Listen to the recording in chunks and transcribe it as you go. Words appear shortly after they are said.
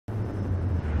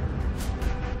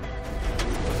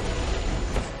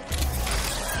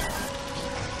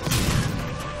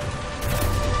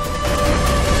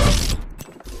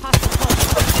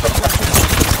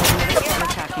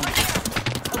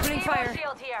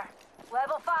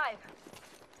Level 5.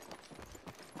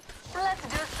 Let's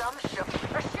do some shooting.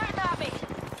 They're shooting at me.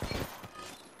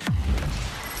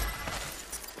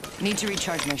 Need to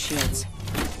recharge my shields.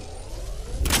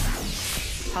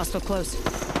 Hostile close.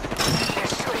 They're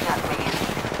shooting at me.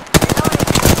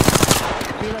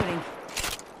 Reloading.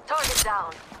 Target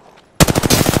down.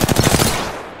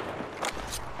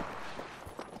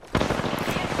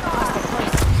 Hostile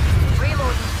close.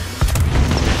 Reloading.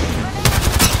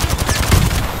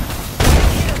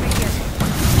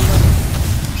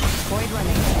 Void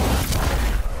running.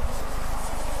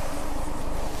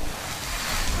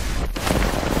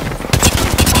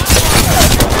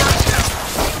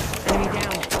 Enemy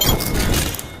down.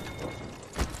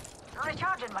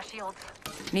 Recharging my shields.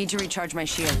 Need to recharge my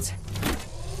shields.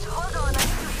 Hold on, I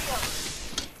need to heal.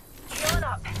 Healing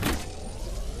up.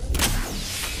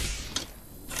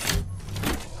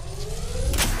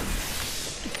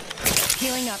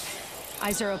 Healing up.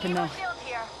 Eyes are open though. Shield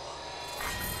here.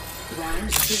 Round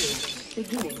 2.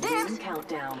 Beginning ring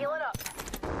countdown. Healing up.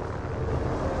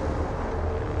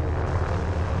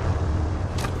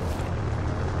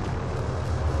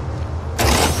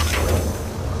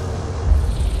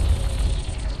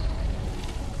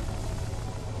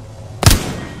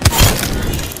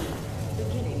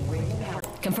 Beginning ring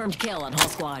countdown. Confirmed kill on whole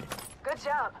squad. Good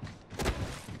job.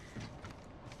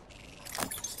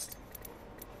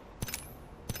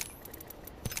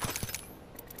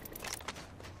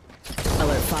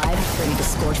 Alert 5, ready to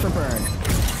scorch for burn.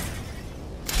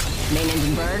 Main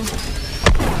engine burn.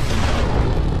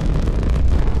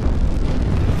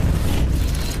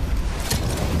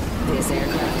 This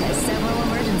aircraft has several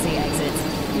emergency exits.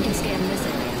 You can scan this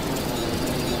area.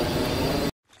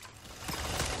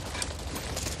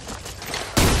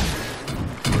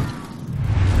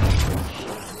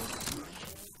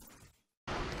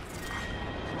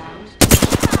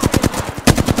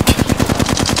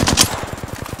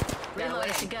 Got a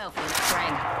ways to go for the next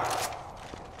ring.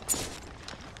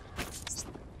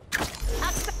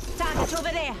 Target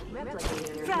over there.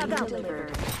 Replicator Frag out.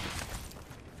 delivered.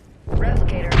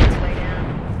 Replicator on its way down.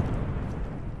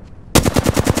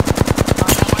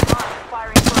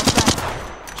 Firing for effect.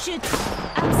 Shoot.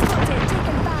 I'm spotted.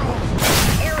 Taking fire.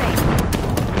 Air raid.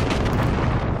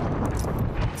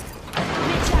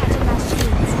 Recharging my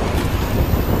shields.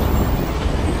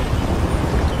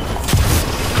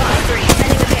 5-3,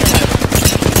 sending a payload.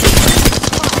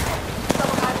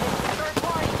 Double happening. Third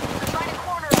party. They're trying to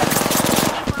corner us.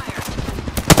 Fire.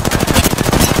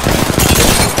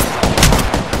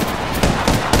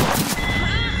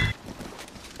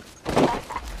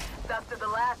 Dusted the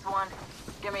last one.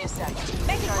 Give me a sec.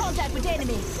 Making contact with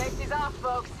enemy. Safety's off,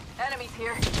 folks. Enemies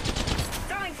here.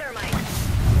 Throwing thermite.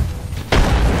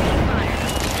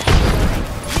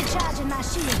 Recharging my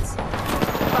shields.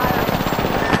 Fire.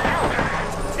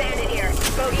 Bandit here.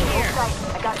 Bogey here. Sight.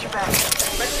 I got your back.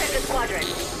 Let's check the squadron.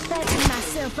 Patching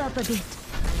myself up a bit.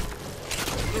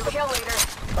 New kill leader.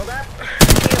 Hold up.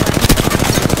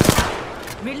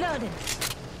 Healing. Reloading.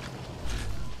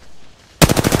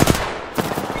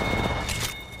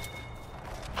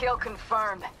 Kill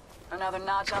confirmed. Another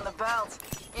notch on the belt.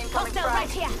 Incoming Hostile right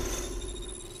frag. here.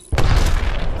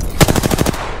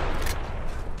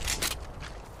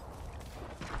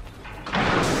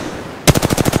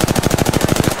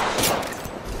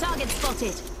 Target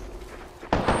spotted.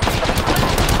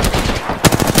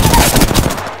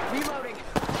 Reloading.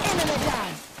 Enemy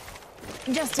down.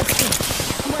 Just a sec.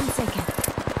 1 second.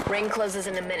 Ring closes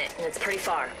in a minute, and it's pretty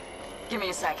far. Give me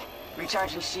a sec.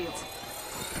 Recharging shields.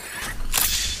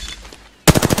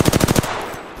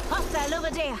 Hostile over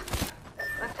there.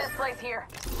 Let's this place here.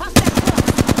 Hostile close.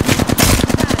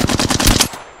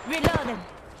 Reloading.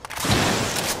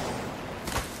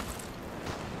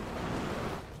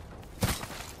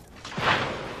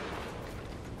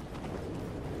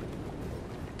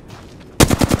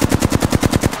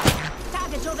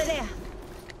 Target over there.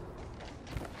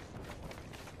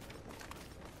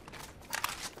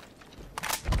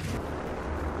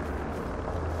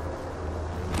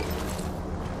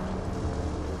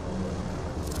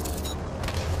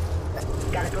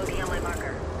 Got a bogey on my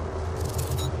marker.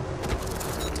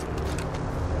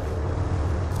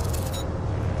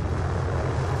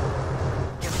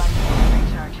 Give my shield a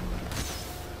recharge.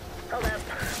 Hold up.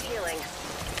 Healing.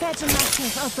 Patching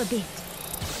myself up a bit.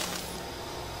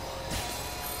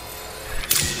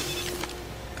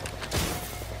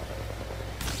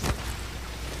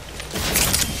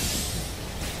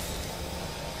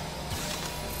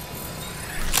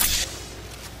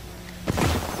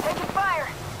 Taking fire.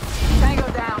 Tango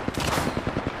down.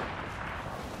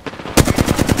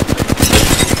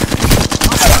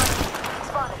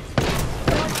 Spotted.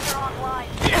 They're online.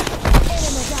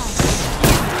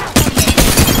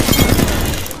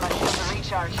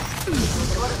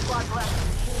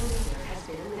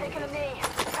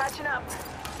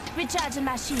 Recharging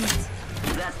my shields.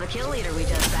 That's the kill leader we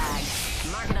just bagged.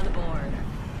 Mark it on the board.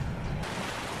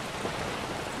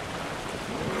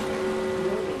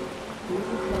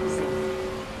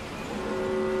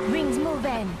 Rings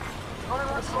moving. Only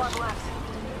one squad left.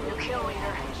 New kill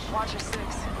leader. Watcher 6.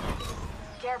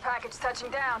 Care package touching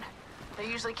down. They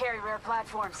usually carry rare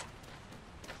platforms.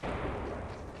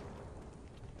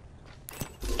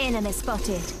 Enemy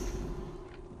spotted.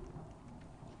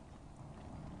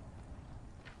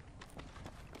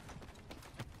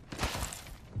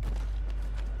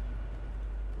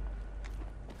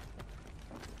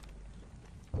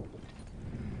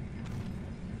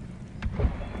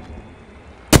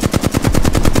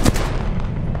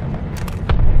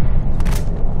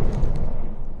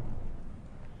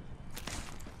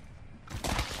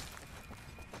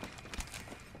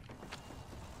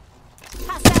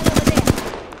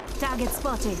 Target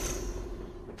spotted.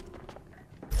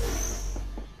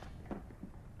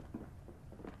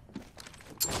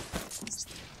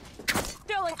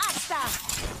 Throwing Asta.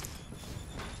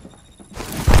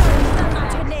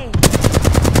 Grenade.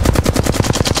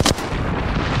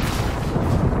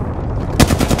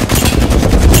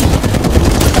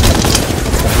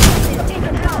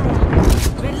 Taking fire.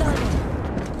 Reloading.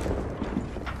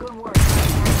 Good work.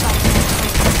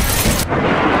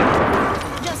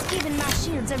 Just giving my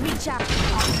shields a reach out.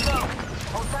 Let's go.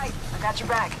 Hold tight. I got your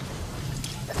back.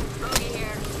 Bogey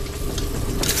here.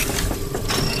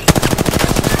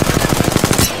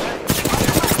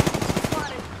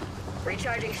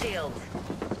 Recharging shields.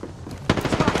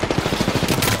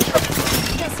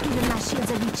 Just giving my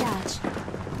shields a recharge.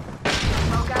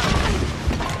 Smoke out.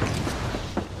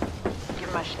 Give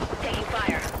him my shit. Taking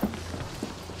fire.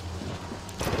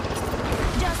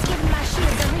 Just giving my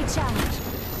shields a recharge.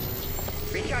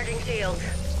 Recharging shields.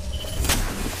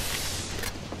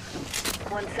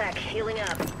 1 sec. Healing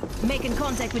up. Making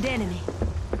contact with enemy.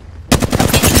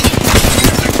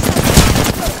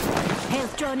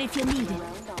 Health drone if you need it.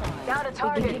 Got a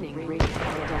target.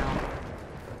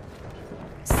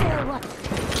 So what?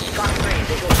 Box 3.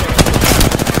 Visual kill.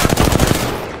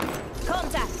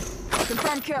 Contact.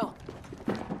 Confirm kill.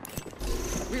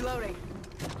 Reloading.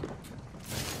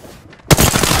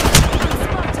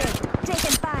 Spotted.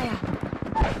 Taking fire.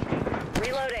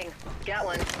 Reloading. Got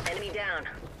one. Enemy down.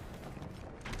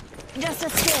 Just a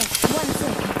sec. 1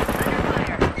 second. Under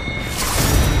fire.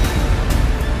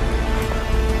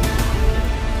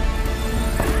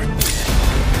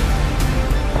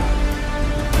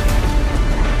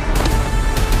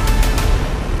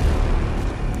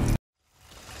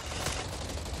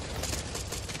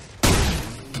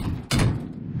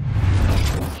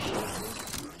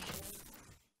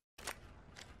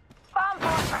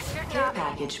 Care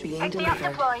package being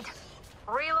delivered. Deployed.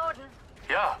 Reloading.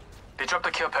 Yeah, they dropped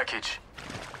the care package.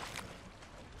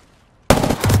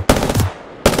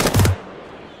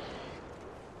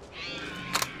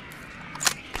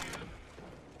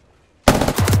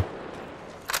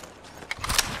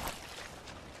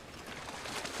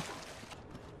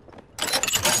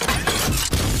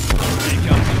 Here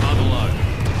comes the mother load.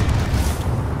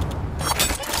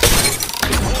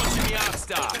 Launching the Arc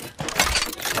Star.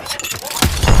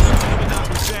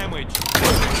 Sandwich.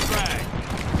 Frag.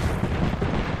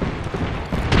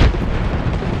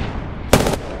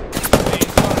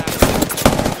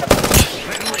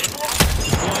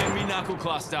 Deploying me knuckle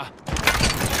cluster.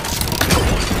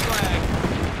 Flag.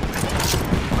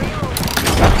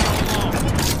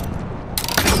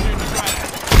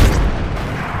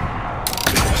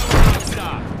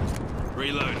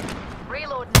 Reload.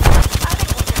 Reloading. I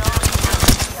think we can all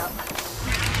use up.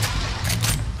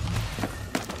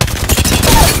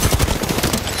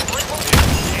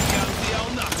 Here comes the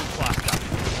old knuckle cluster.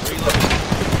 Reload.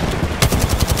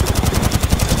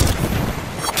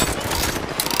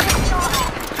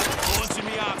 Launching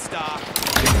the Arc Star.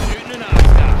 Shooting an Arc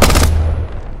Star.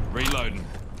 Reloading.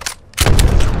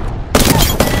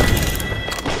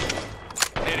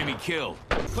 Enemy kill.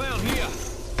 Clown here.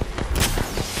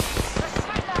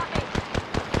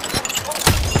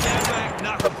 Stand back,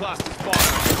 knuckle cluster's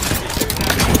firing. You're shooting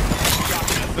at me.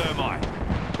 Dropping a thermite.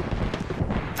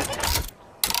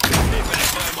 Hit back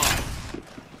thermite.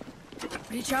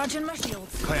 Recharging my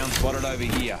shields. Clown spotted over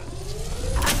here.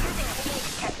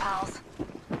 Cat pals.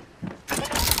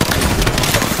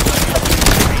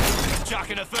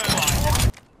 Chucking a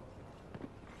thermite.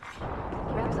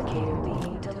 Replicator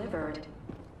being delivered.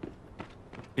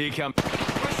 Here comes.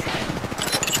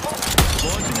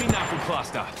 Launching me knuckle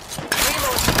cluster.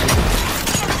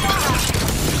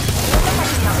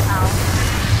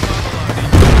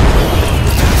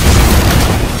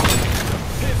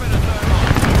 Hit for the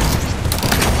thermite.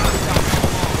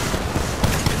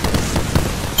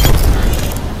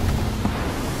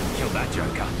 Killed that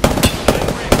joker.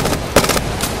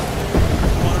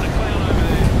 Spotted a clown over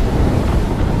there.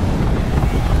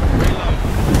 Reload.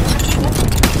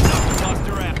 Knuckle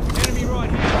cluster out. Enemy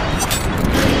right here.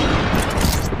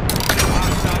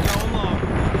 Hard going long.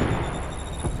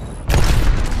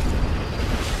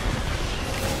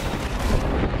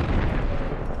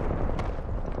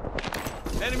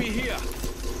 Enemy here.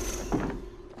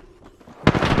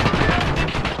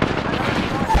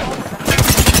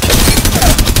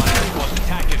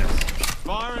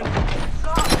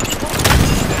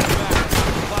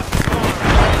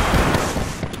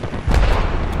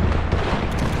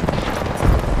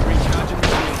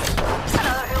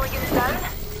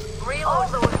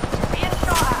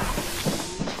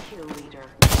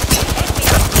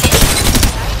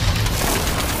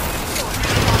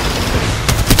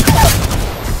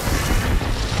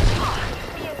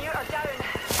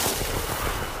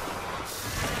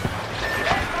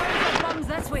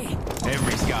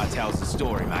 Every scar tells the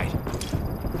story, mate.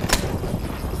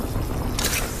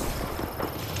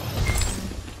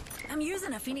 I'm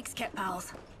using a Phoenix kit,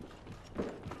 pals.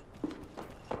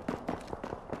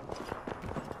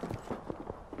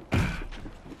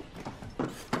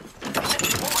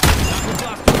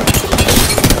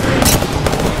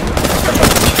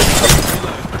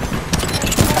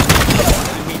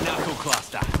 Enemy knuckle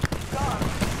cluster.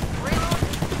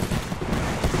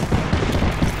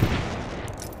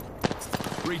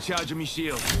 Recharging me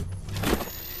shield.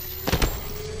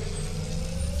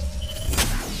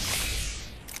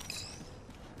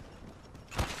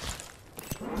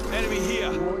 Enemy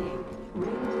here. Warning.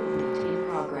 Movement in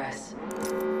progress.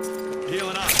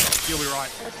 Healing up. You'll be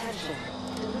right. Attention.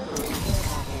 Care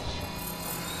package.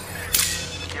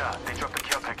 Yeah, they dropped the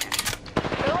care package.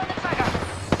 Pulling the trigger.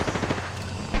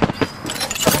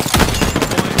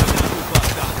 Deploying the knuckle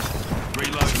cluster.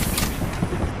 Reloading.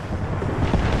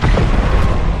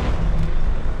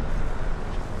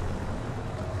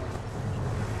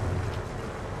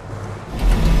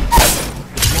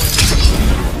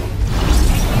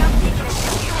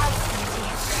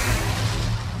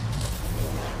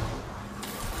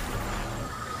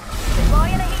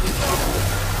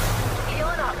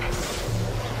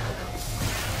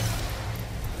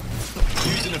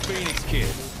 Using a Phoenix kit.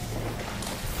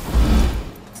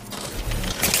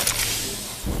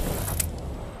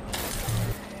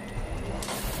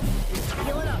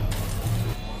 Heal it up.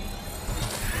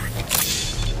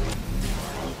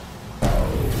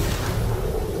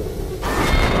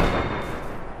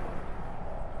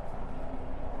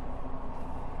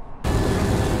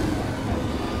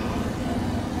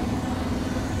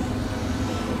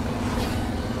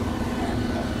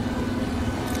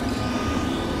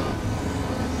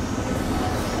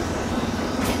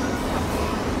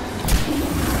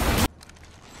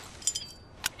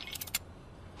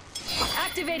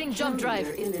 Activating jump drive.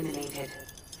 Eliminated.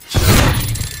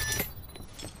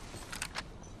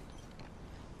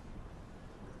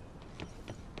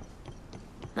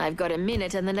 I've got a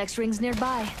minute and the next ring's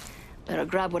nearby. Better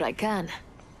grab what I can.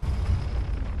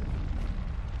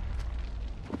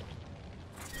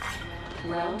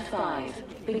 Round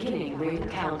 5. Beginning ring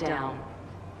countdown.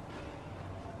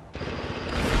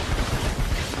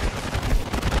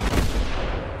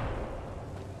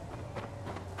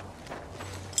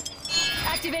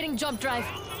 Activating jump drive.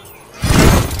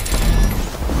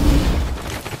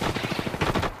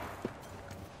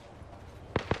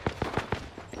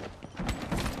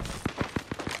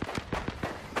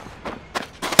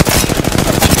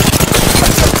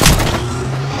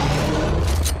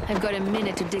 I've got a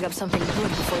minute to dig up something good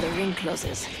before the ring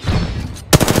closes.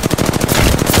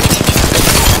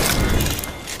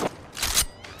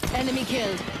 Enemy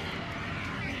killed.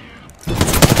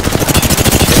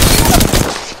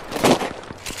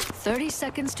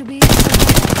 $30 to be.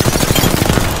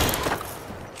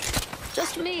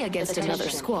 Just me against another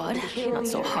squad. Not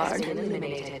so hard.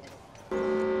 Eliminated.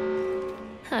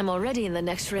 I'm already in the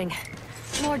next ring.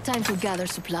 More time to gather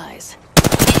supplies.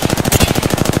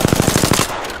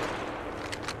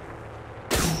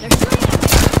 There's three enemies.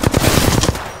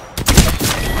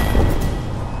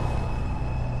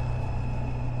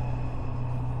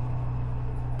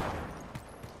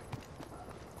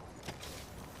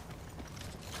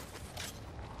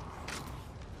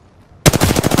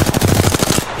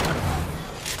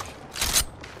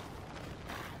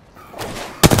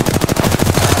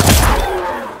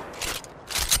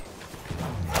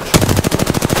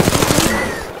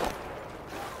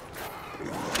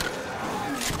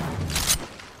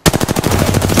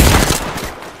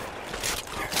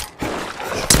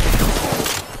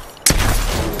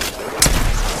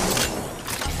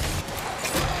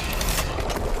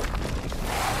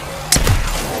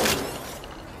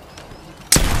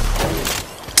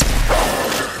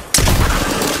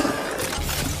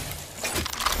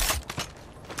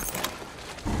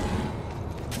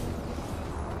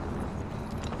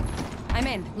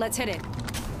 Let's hit it.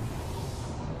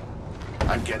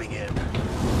 I'm getting in.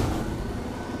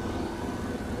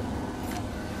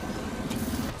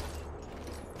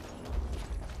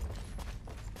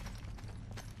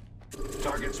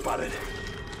 Target spotted.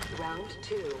 Round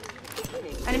 2.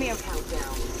 Beginning Enemy ring up.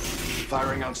 countdown.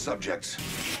 Firing on subjects.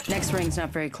 Next ring's not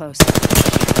very close.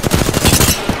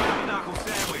 Knuckle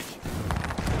sandwich.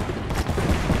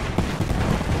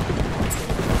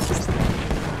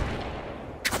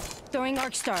 Throwing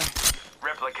Arc Star.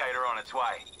 Replicator on its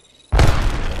way.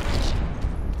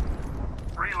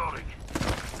 Reloading.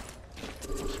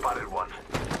 Spotted one.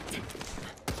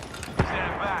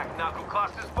 Stand back. Knuckle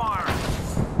cluster's firing.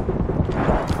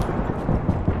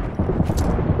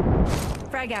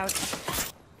 Frag out.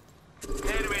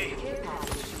 Enemy. Care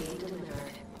package being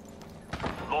delivered.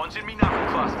 Launching me knuckle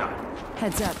cluster.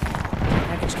 Heads up.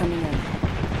 Package coming in.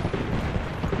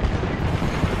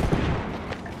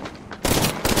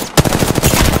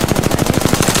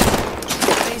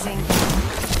 Phasing.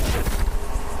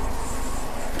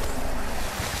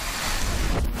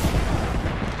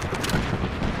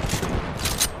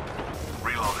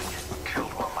 Reloading.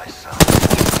 Killed one myself.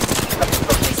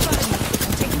 They spotted me.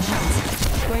 I'm taking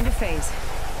shots. Going to phase.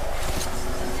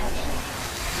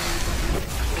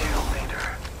 Kill leader.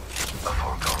 A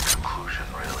foregone conclusion,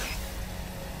 really.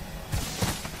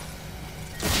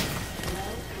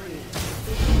 Round 3.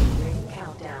 Beginning ring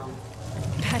countdown.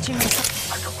 Patching myself.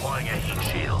 I'm deploying a heat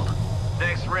shield.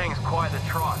 Next ring's quite the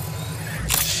trot.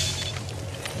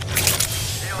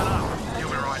 Healing up.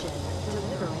 You'll be right.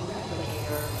 Delivering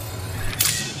replicator.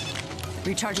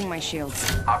 Recharging my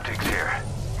shields. Optics here.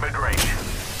 Mid-range.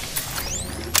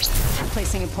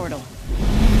 Placing a portal.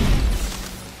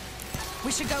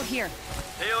 We should go here.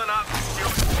 Healing up.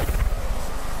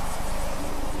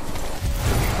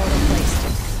 Portal placed.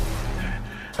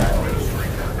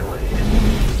 Administering accolade.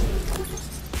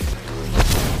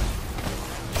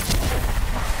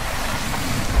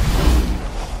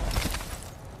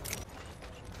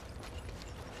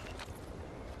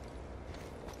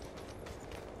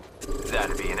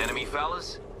 That'd be an enemy,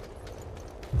 fellas.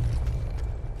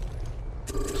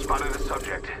 Spotted a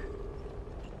subject.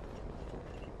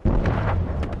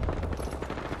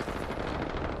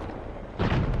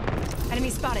 Enemy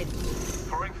spotted.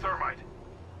 Throwing thermite.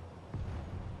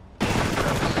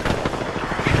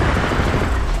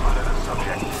 Spotted a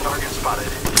subject. Target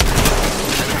spotted.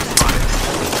 Enemy spotted.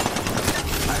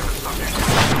 I have a subject.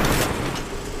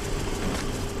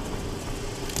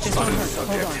 This one hurt.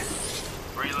 Hold on.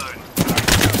 Reloading.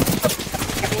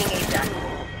 Being aimed at.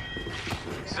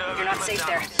 Serving You're not him a safe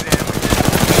knuckle there. sandwich.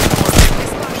 They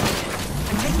spotted me.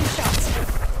 I'm taking shots.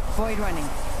 Void running.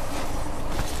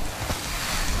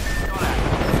 Got it.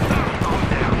 Going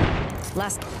down.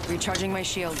 Last. Recharging my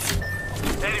shields.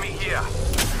 Enemy here.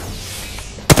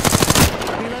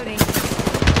 Reloading.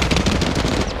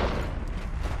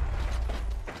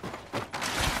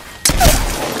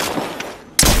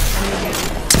 Enemy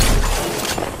down.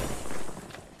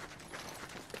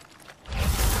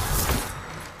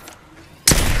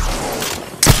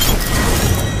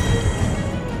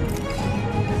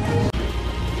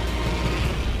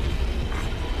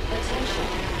 Attention.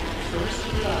 First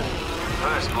blood.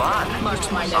 First blood.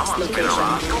 Marked my next Someone's been a location.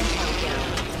 rascal. Countdown.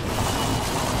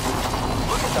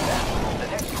 Look at the map. The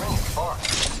next ring is far.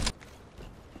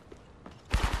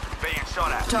 Being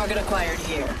shot at. Target acquired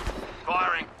here.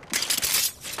 Firing.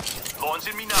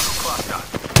 Launching me knuckle cluster.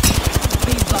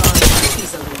 These bombs are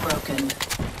easily broken.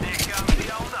 Here comes the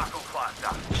old knuckle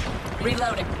cluster.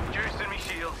 Reloading. Juicing me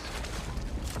shields.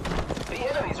 The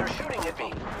enemies are shooting at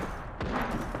me.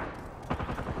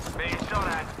 Being shot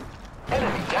at.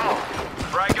 Enemy down.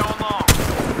 Frag going long.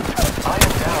 I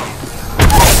am down.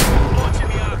 Launching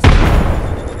the arc.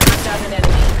 Down an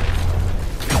enemy.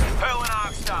 Hurling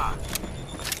arc star.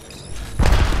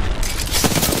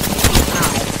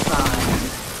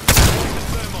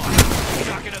 Thermite.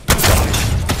 Chucking a thermite.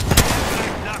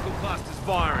 Knuckle cluster's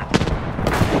firing.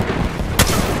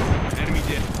 Enemy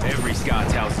dead. Every scar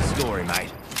tells the story,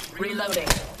 mate. Reloading.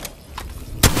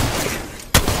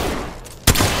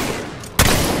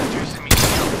 Juicing me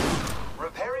shield.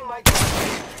 Repairing my gun.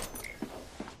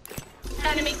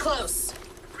 Enemy close.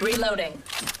 Reloading.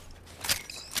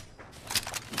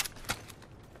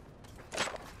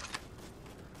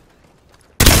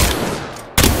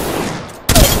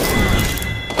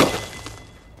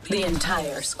 The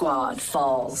entire squad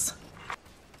falls.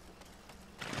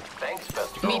 Thanks,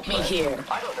 best Meet me girlfriend. here.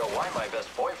 I don't know why my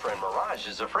best boyfriend Mirage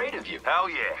is afraid of you. Hell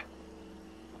yeah.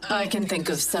 I can think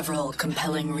of several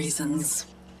compelling reasons.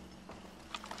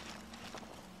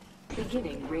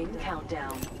 Beginning ring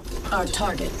countdown. Our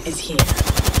target is here.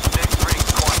 Next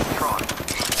ring's quite Try.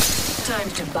 Time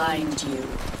to bind you.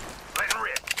 Let 'em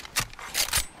rip.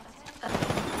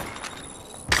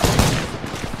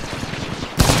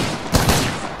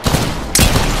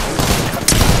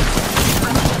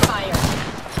 I'm under fire.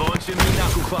 Launching me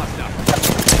knuckle cluster.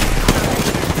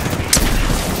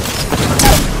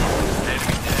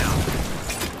 Enemy down.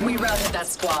 We routed that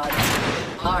squad.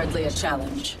 Hardly a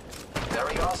challenge.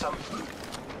 Very awesome.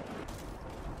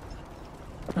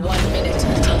 1 minute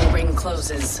until the ring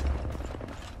closes.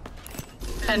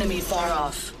 Enemy far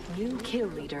off. New kill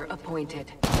leader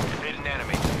appointed. Hidden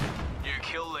enemy. New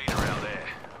kill leader out there.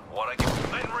 What I get?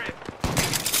 Let 'em rip.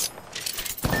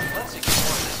 Let's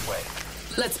explore this way.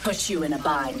 Let's put you in a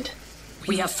bind.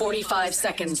 We have 45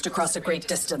 seconds to cross a great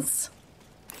distance.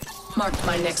 Marked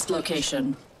my next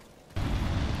location.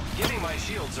 Giving my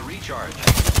shields a recharge.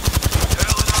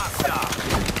 Hurling arc star.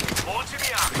 Launching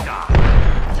the arc star.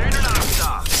 Tuning arc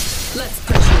star. Let's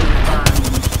put you in a bind.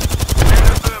 Send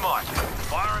the thermite.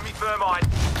 Firing me thermite.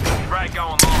 Frag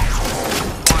going long.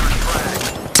 Firing frag.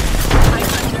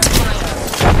 I'm under fire.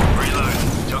 Reload.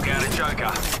 Took out a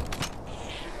joker.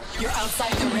 You're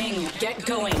outside the ring. Get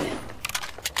going.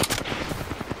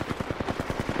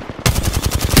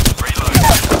 Reload.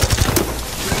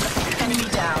 Enemy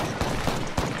down.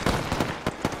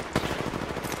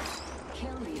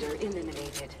 Kill leader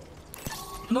eliminated.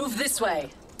 Move this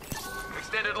way.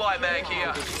 Extended light mag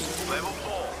here. Level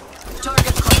 4.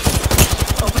 Target close.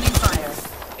 Opening fire.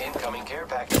 Incoming care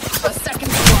package. A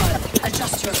second squad.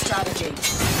 Adjust your strategy.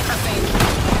 Prepping.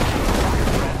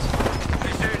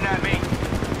 They're shooting at me.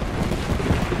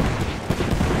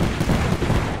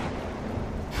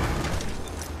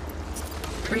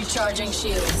 Recharging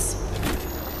shields.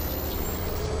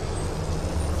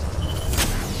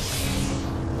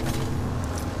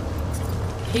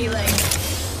 Healing.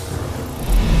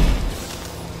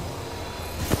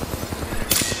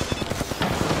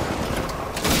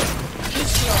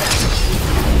 Shield up.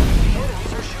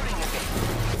 Enemies are shooting at me.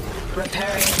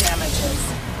 Repairing damages.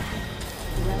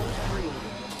 Round 3.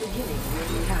 Beginning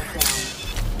ring countdown.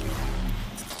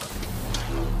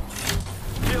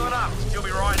 Healing up. You'll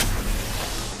be right.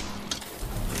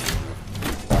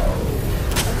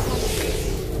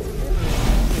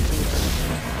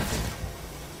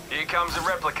 Here comes a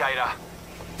replicator.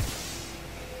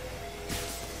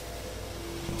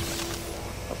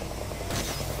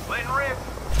 Let 'em rip.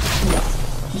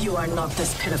 You are not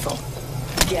this pitiful.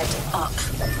 Get up.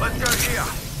 Let's go here.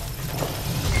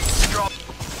 Drop.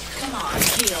 Come on,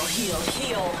 heal, heal,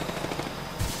 heal.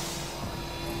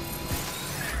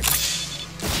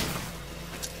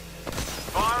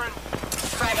 Firing.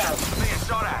 Frag out. Being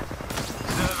shot at.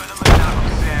 Serving them a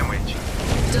knuckle sandwich.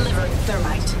 Delivering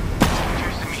thermite.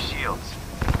 Juicing me shields.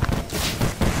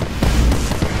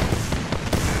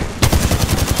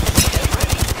 Get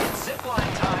ready. It's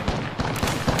zipline time.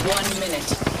 1 minute.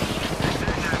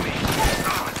 Shooting at me.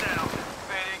 Oh, down.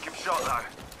 Bad income shot though.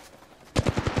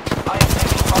 I am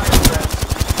taking fire threats.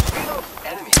 Reload.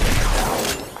 Enemy taken down.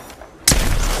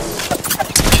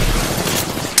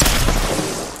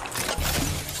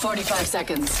 45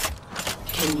 seconds.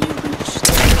 Can you reach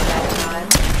that time?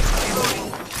 Reloading.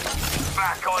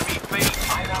 Back on me, feet.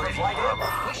 I'm out of light ammo.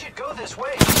 We should go this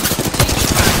way.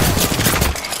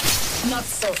 Not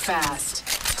so fast.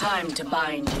 Time to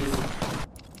bind you.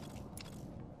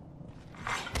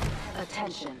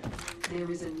 Attention. There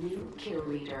is a new kill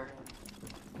leader.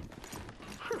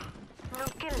 No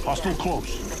kill leader. Hostile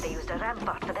close. But they used a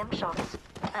rampart for them shots.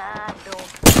 Ah, no.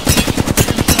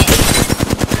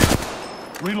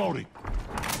 Reloading.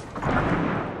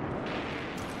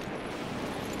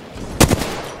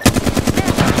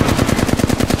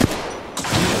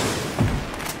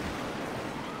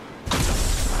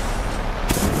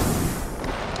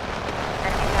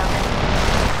 Enemy down.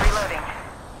 Reloading.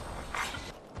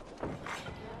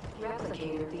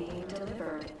 Replicator being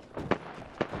delivered.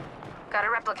 Got a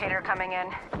replicator coming in.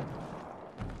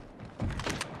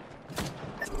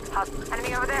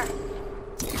 Enemy over there.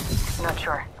 Not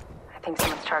sure. I think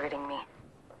someone's targeting me.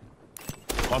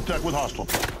 Contact with hostile.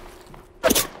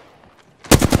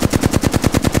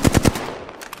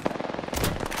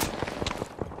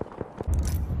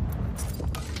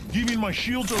 Giving my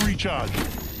shields a recharge.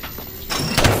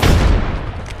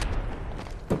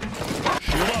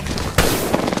 Shield up.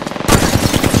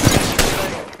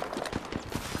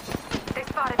 They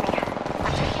spotted me.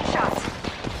 I'm taking shots.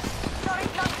 Sorry,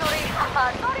 not sorry.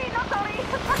 Sorry, not sorry.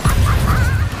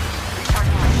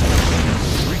 Recharging my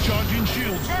shield. Recharging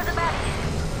shields. There's a back.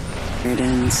 Here it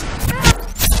ends.